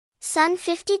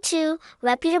SUN52,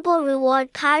 reputable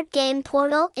reward card game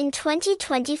portal in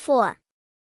 2024.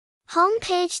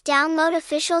 Homepage. Download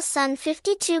official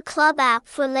SUN52 Club app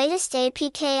for latest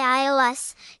APK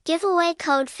iOS. Giveaway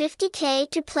code 50K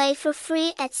to play for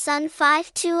free at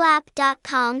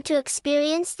SUN52app.com to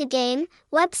experience the game.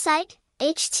 Website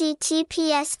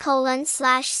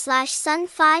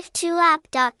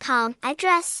https://sun52app.com.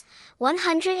 Address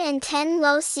 110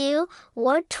 Lo Siu,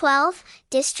 Ward 12,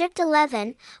 District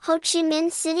 11, Ho Chi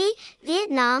Minh City,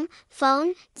 Vietnam.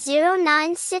 Phone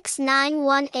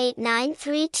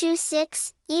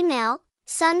 0969189326. Email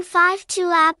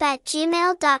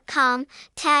sun52app@gmail.com.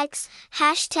 Tags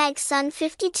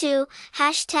 #sun52,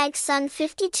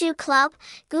 #sun52club.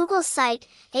 Google site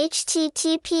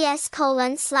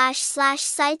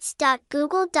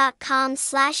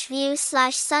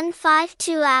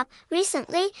https://sites.google.com/view/sun52app.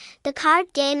 Recently, the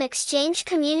card game exchange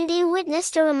community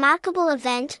witnessed a remarkable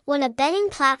event when a betting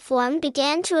platform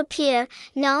began to appear,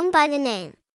 known by the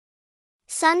name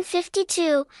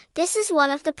SUN52. This is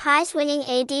one of the prize-winning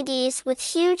ADDs with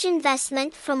huge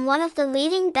investment from one of the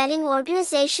leading betting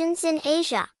organizations in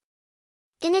Asia.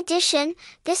 In addition,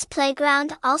 this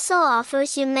playground also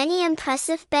offers you many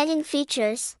impressive betting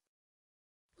features,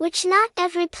 which not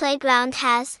every playground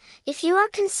has. If you are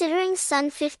considering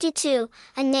SUN52,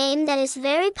 a name that is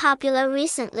very popular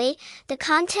recently, the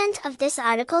content of this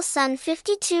article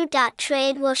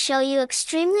SUN52.trade will show you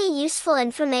extremely useful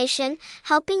information,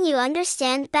 helping you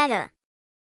understand better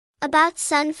about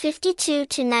SUN52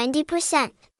 to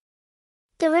 90%.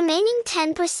 The remaining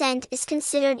 10% is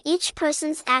considered each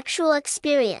person's actual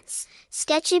experience.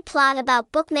 Sketchy plot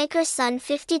about bookmaker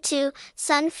SUN52.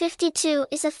 SUN52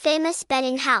 is a famous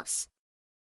betting house.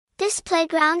 This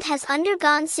playground has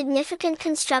undergone significant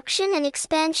construction and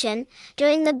expansion.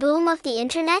 During the boom of the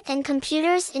internet and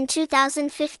computers in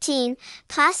 2015,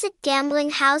 classic gambling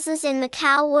houses in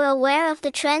Macau were aware of the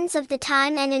trends of the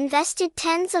time and invested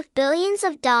tens of billions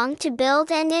of dong to build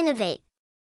and innovate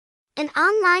an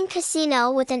online casino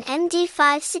with an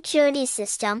MD5 security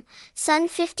system.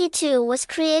 SUN52 was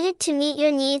created to meet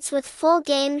your needs with full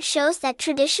game shows that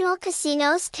traditional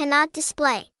casinos cannot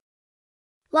display,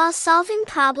 while solving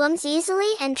problems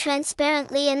easily and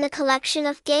transparently in the collection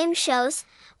of game shows.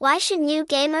 Why should new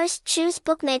gamers choose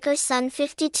bookmaker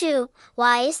SUN52?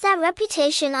 Why is that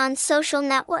reputation on social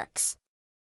networks?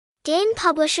 Game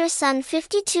publisher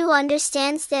SUN52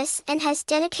 understands this and has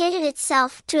dedicated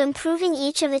itself to improving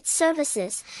each of its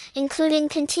services, including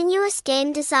continuous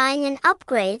game design and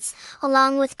upgrades,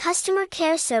 along with customer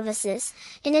care services.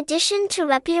 In addition to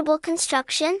reputable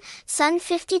construction,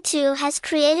 SUN52 has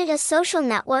created a social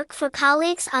network for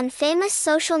colleagues on famous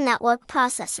social network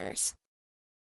processors.